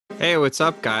Hey, what's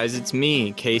up, guys? It's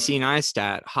me, Casey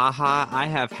Neistat. Haha, I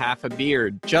have half a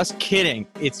beard. Just kidding.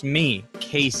 It's me,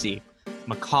 Casey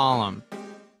McCollum,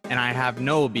 and I have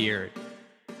no beard.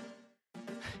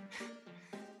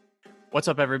 What's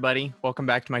up, everybody? Welcome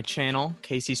back to my channel,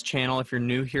 Casey's channel. If you're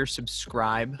new here,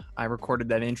 subscribe. I recorded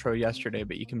that intro yesterday,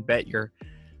 but you can bet your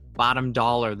bottom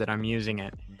dollar that I'm using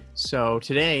it. So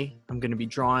today, I'm going to be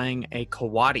drawing a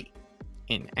coati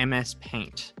in MS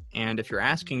Paint. And if you're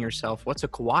asking yourself, what's a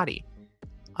coati?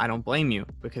 I don't blame you,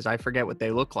 because I forget what they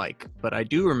look like, but I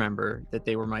do remember that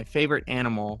they were my favorite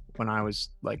animal when I was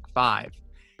like 5.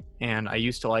 And I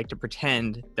used to like to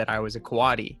pretend that I was a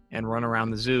coati and run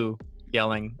around the zoo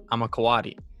yelling, I'm a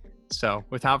coati. So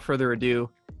without further ado,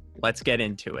 let's get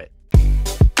into it.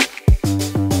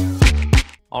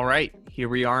 All right, here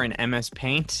we are in MS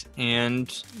Paint,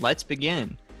 and let's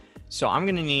begin. So I'm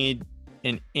going to need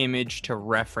an image to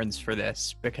reference for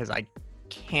this because I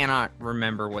cannot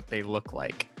remember what they look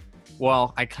like.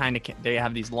 Well, I kind of can. They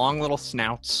have these long little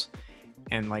snouts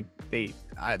and like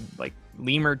like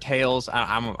lemur tails.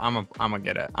 I'm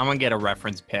gonna get a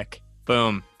reference pic.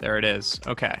 Boom, there it is.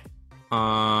 Okay.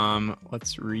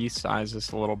 Let's resize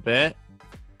this a little bit.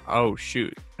 Oh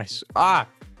shoot. Okay,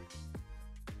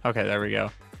 there we go.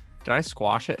 Did I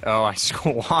squash it? Oh, I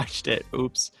squashed it.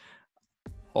 Oops.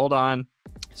 Hold on.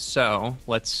 So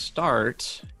let's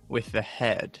start with the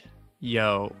head.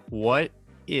 Yo, what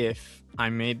if I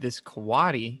made this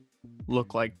coati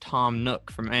look like Tom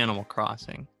Nook from Animal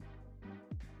Crossing?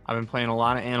 I've been playing a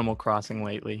lot of Animal Crossing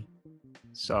lately,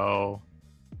 so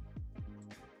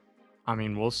I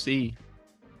mean, we'll see.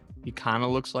 He kind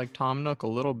of looks like Tom Nook a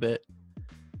little bit.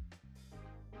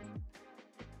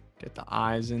 Get the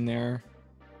eyes in there.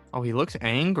 Oh, he looks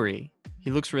angry.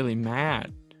 He looks really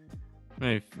mad.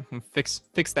 I'm gonna fix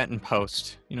that in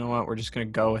post. You know what? We're just gonna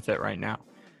go with it right now.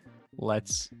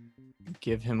 Let's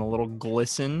give him a little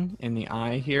glisten in the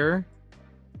eye here,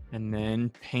 and then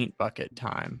paint bucket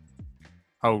time.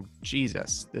 Oh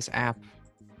Jesus, this app.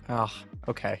 Oh,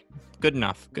 okay, good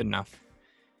enough.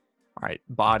 All right,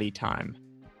 body time.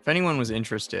 If anyone was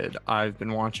interested, I've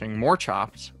been watching More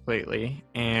Chopped lately,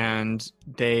 and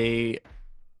I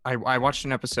watched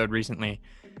an episode recently.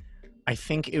 I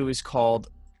think it was called.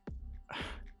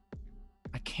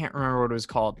 I can't remember what it was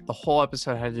called. The whole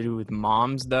episode had to do with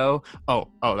moms, though. Oh,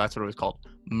 that's what it was called.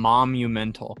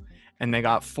 Monumental. And they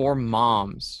got 4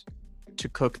 moms to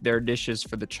cook their dishes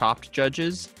for the Chopped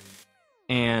judges.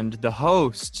 And the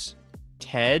hosts,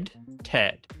 Ted,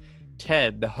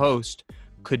 the host,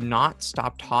 could not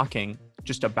stop talking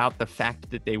just about the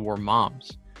fact that they were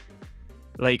moms.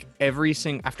 Like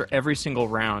after every single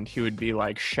round, he would be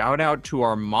like, shout out to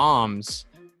our moms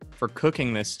for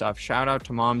cooking this stuff. Shout out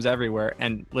to moms everywhere.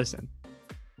 And listen,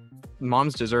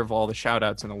 moms deserve all the shout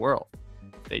outs in the world.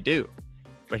 They do.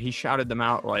 But he shouted them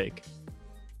out like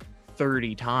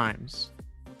 30 times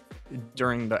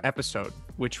during the episode,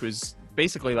 which was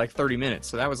basically like 30 minutes.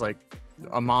 So that was like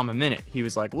a mom a minute. He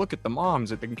was like, look at the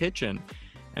moms at the kitchen.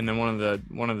 And then one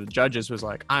of the judges was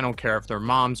like, I don't care if they're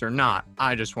moms or not.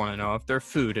 I just want to know if their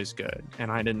food is good.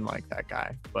 And I didn't like that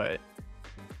guy, but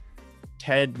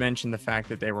Ted mentioned the fact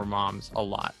that they were moms a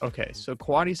lot. Okay, so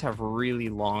coatis have really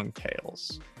long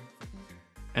tails,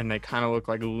 and they kind of look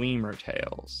like lemur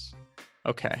tails.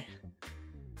 Okay,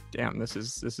 damn, this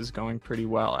is going pretty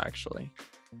well, actually.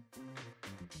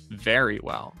 Very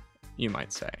well, you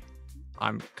might say.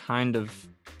 I'm kind of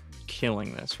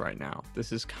killing this right now.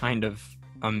 This is kind of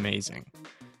amazing.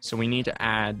 So we need to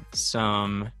add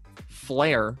some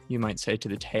flair, you might say, to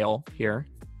the tail here.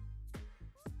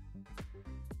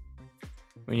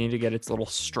 We need to get its little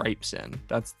stripes in.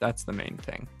 That's the main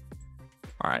thing.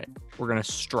 All right, we're gonna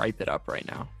stripe it up right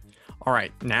now. All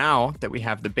right, now that we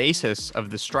have the basis of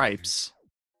the stripes,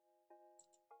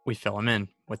 we fill them in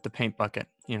with the paint bucket.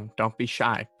 You know, don't be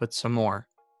shy, put some more.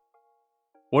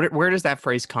 Where does that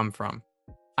phrase come from?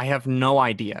 I have no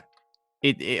idea.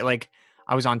 It like,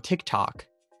 I was on TikTok,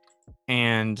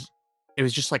 and it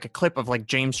was just like a clip of like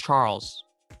James Charles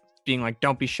being like,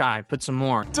 don't be shy, put some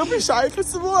more. Don't be shy, put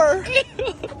some more.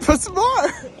 Put some more.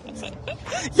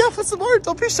 Yeah, put some more,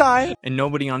 don't be shy. And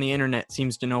nobody on the internet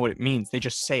seems to know what it means. They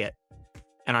just say it.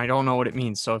 And I don't know what it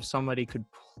means. So if somebody could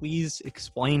please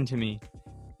explain to me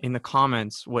in the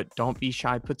comments what don't be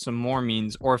shy, put some more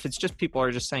means, or if it's just people are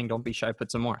just saying don't be shy,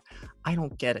 put some more. I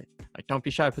don't get it. Like, don't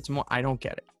be shy, put some more. I don't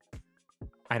get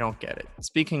it.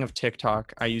 Speaking of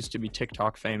TikTok, I used to be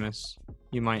TikTok famous.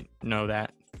 You might know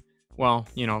that. Well,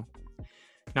 you know,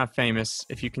 not famous.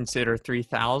 If you consider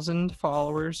 3,000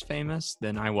 followers famous,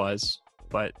 then I was.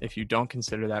 But if you don't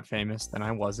consider that famous, then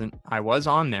I wasn't. I was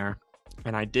on there,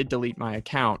 and I did delete my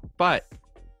account. But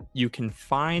you can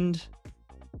find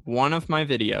one of my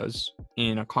videos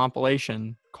in a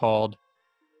compilation called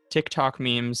TikTok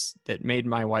Memes That Made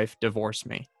My Wife Divorce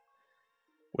Me,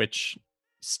 which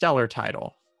stellar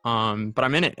title. But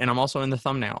I'm in it, and I'm also in the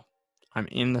thumbnail. I'm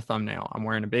in the thumbnail. I'm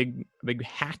wearing a big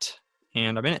hat,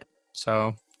 and I'm in it.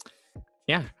 So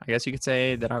yeah, I guess you could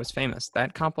say that I was famous.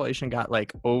 That compilation got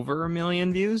like over 1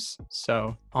 million views.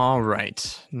 So, all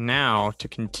right, now to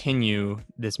continue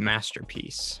this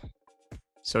masterpiece.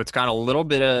 So it's got a little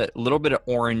bit of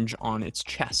orange on its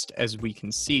chest, as we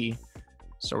can see.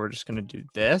 So we're just gonna do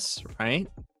this, right?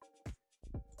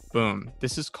 Boom.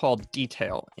 This is called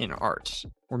detail in art.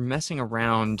 We're messing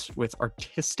around with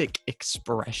artistic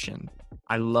expression.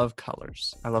 I love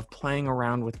colors. I love playing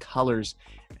around with colors,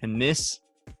 and this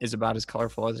is about as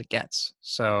colorful as it gets.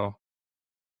 So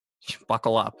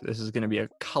buckle up. This is going to be a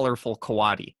colorful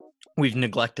coati. We've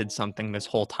neglected something this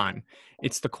whole time.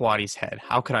 It's the coati's head.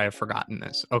 How could I have forgotten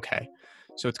this? Okay.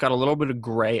 So it's got a little bit of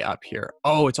gray up here.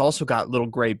 Oh, it's also got little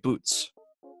gray boots.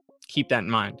 Keep that in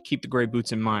mind. Keep the gray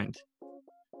boots in mind.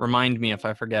 Remind me if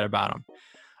I forget about them.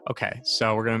 Okay,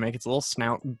 so we're going to make its little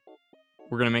snout.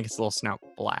 We're going to make its little snout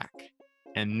black.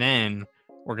 And then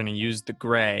we're going to use the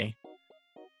gray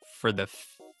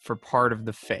for part of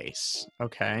the face.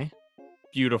 Okay.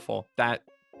 Beautiful. That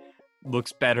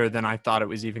looks better than I thought it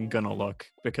was even going to look,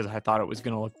 because I thought it was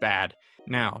going to look bad.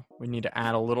 Now, we need to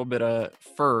add a little bit of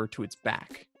fur to its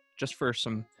back, just for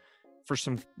some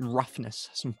roughness,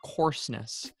 some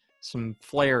coarseness, some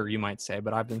flair, you might say,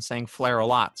 but I've been saying flair a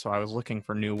lot, so I was looking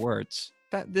for new words.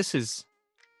 This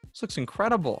looks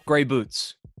incredible. Gray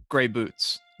boots. Gray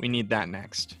boots. We need that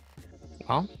next.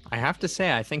 Well, I have to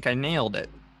say, I think I nailed it.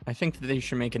 I think that they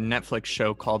should make a Netflix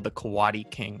show called The Coati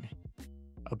King,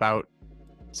 about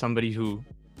somebody who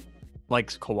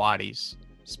likes coatis.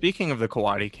 Speaking of the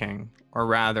Coati King, or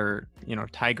rather,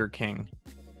 Tiger King,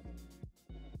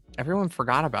 everyone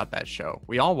forgot about that show.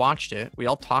 We all watched it. We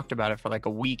all talked about it for like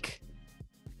a week,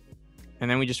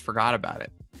 and then we just forgot about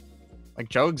it. Like,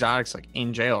 Joe Exotic's like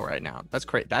in jail right now. That's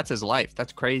crazy. That's his life.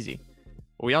 That's crazy.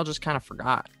 But we all just kind of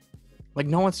forgot. Like,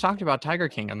 no one's talked about Tiger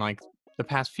King in like the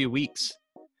past few weeks.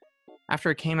 After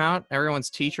it came out, everyone's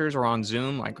teachers were on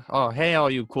Zoom like, oh, hey, all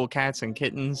you cool cats and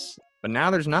kittens. But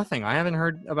now there's nothing. I haven't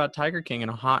heard about Tiger King in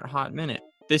a hot minute.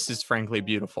 This is frankly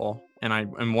beautiful. And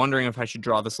I'm wondering if I should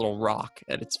draw this little rock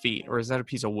at its feet. Or is that a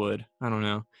piece of wood? I don't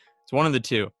know. It's one of the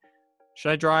two.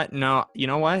 Should I draw it? No. You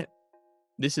know what?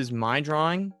 This is my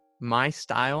drawing, my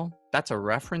style. That's a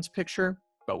reference picture,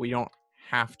 but we don't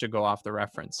have to go off the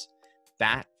reference.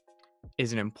 That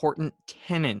is an important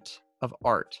tenet of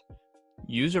art.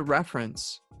 Use a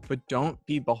reference, but don't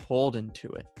be beholden to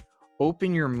it.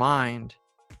 Open your mind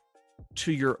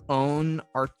to your own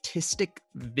artistic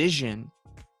vision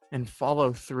and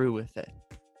follow through with it.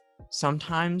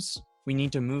 Sometimes we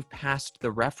need to move past the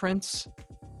reference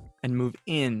and move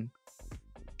in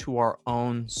to our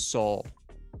own soul.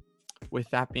 With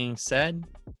that being said,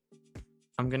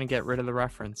 I'm going to get rid of the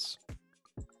reference.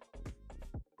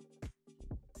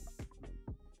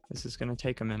 This is going to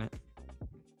take a minute.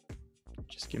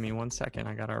 Just give me 1 second.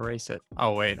 I got to erase it.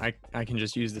 Oh, wait. I can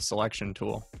just use the selection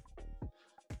tool.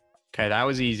 Okay, that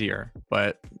was easier,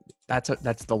 but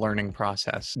that's the learning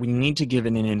process. We need to give it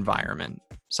an environment,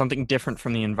 something different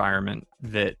from the environment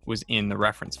that was in the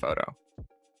reference photo.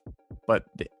 But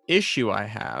the issue I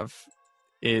have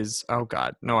is, oh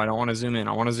God, no, I don't want to zoom in.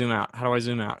 I want to zoom out. How do I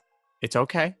zoom out? It's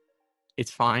okay.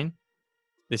 It's fine.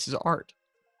 This is art.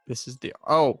 This is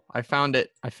I found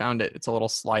it. It's a little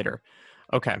slider.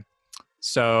 Okay.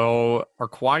 So our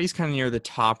coati's kind of near the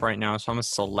top right now. So I'm going to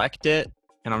select it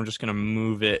and I'm just going to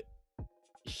move it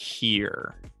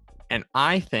here. And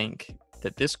I think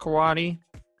that this coati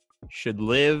should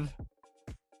live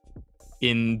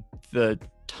in the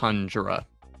tundra.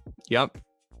 Yep.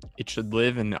 It should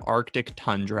live in the Arctic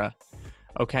tundra.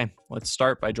 Okay, let's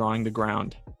start by drawing the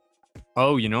ground.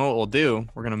 Oh, you know what we'll do?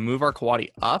 We're going to move our coati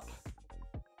up.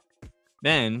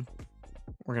 Then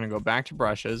we're going to go back to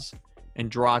brushes and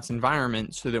draw its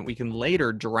environment so that we can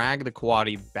later drag the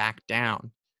coati back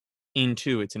down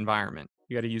into its environment.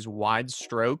 You got to use wide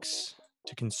strokes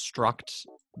to construct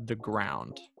the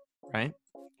ground, right?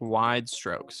 Wide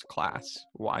strokes, class.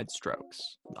 Wide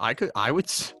strokes. I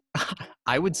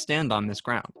would stand on this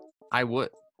ground. I would.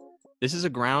 This is a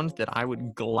ground that I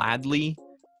would gladly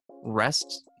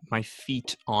rest my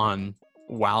feet on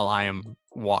while I am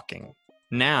walking.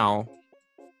 Now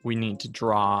we need to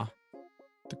draw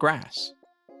the grass,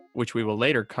 which we will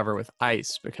later cover with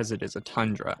ice because it is a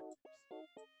tundra.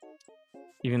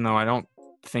 Even though I don't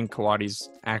think coatis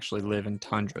actually live in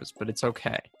tundras, but it's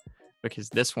okay because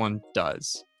this one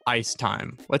does. ice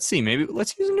time. Let's see, maybe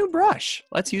let's use a new brush.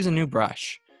 Let's use a new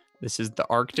brush. This is the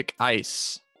Arctic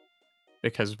ice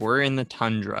because we're in the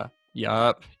tundra.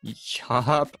 Yup.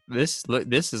 This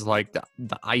is like the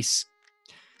ice.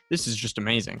 This is just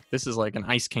amazing. This is like an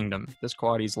ice kingdom. This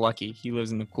coati's lucky. He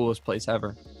lives in the coolest place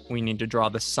ever. We need to draw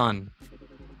the sun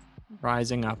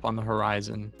rising up on the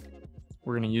horizon.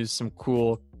 We're gonna use some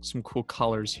cool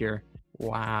colors here.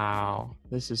 Wow,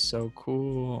 this is so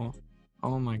cool.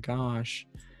 Oh my gosh.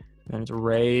 And its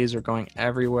rays are going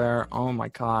everywhere. Oh my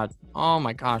god. Oh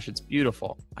my gosh, it's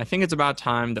beautiful. I think it's about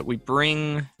time that we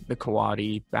bring the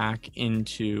coati back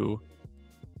into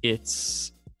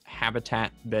its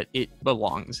habitat that it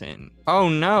belongs in. Oh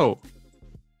no!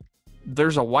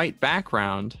 There's a white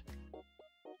background.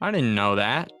 I didn't know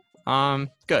that.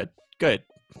 Good.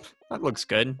 That looks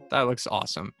good. That looks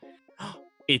awesome.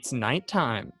 It's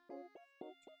nighttime.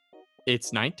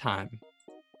 It's nighttime.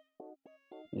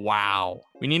 Wow.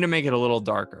 We need to make it a little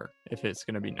darker if it's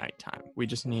going to be nighttime. We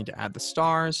just need to add the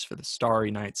stars for the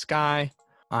starry night sky.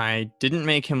 I didn't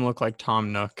make him look like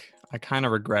Tom Nook. I kind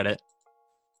of regret it.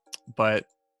 But,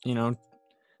 you know,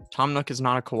 Tom Nook is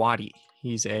not a coati.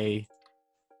 He's a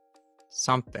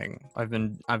something. I've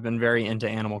been very into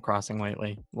Animal Crossing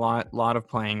lately. Lot of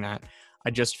playing that. I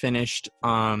just finished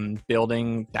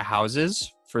building the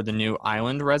houses for the new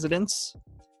island residents.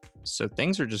 So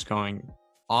things are just going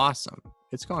awesome.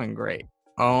 It's going great.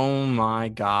 Oh my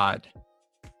god.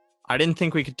 I didn't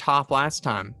think we could top last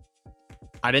time.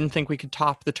 I didn't think we could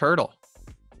top the turtle.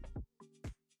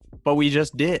 But we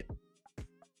just did.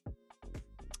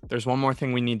 There's one more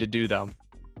thing we need to do though.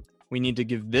 We need to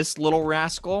give this little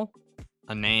rascal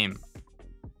a name.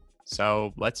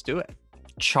 So let's do it.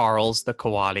 Charles the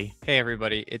coati. Hey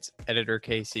everybody, it's Editor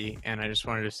Casey, and I just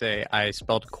wanted to say I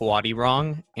spelled coati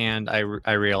wrong, and I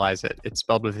realize it. It's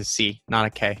spelled with a C, not a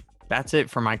K. That's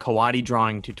it for my coati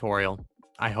drawing tutorial.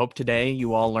 I hope today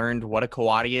you all learned what a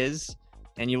coati is,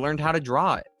 and you learned how to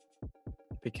draw it,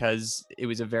 because it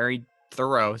was a very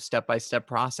thorough step-by-step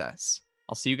process.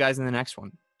 I'll see you guys in the next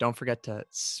one. Don't forget to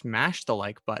smash the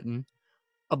like button,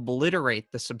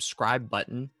 obliterate the subscribe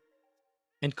button,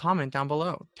 and comment down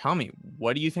below. Tell me,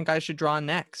 what do you think I should draw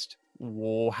next?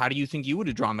 Well, how do you think you would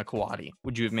have drawn the coati?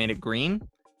 Would you have made it green?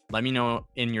 Let me know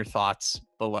in your thoughts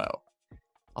below.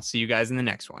 I'll see you guys in the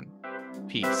next one.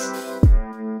 Peace.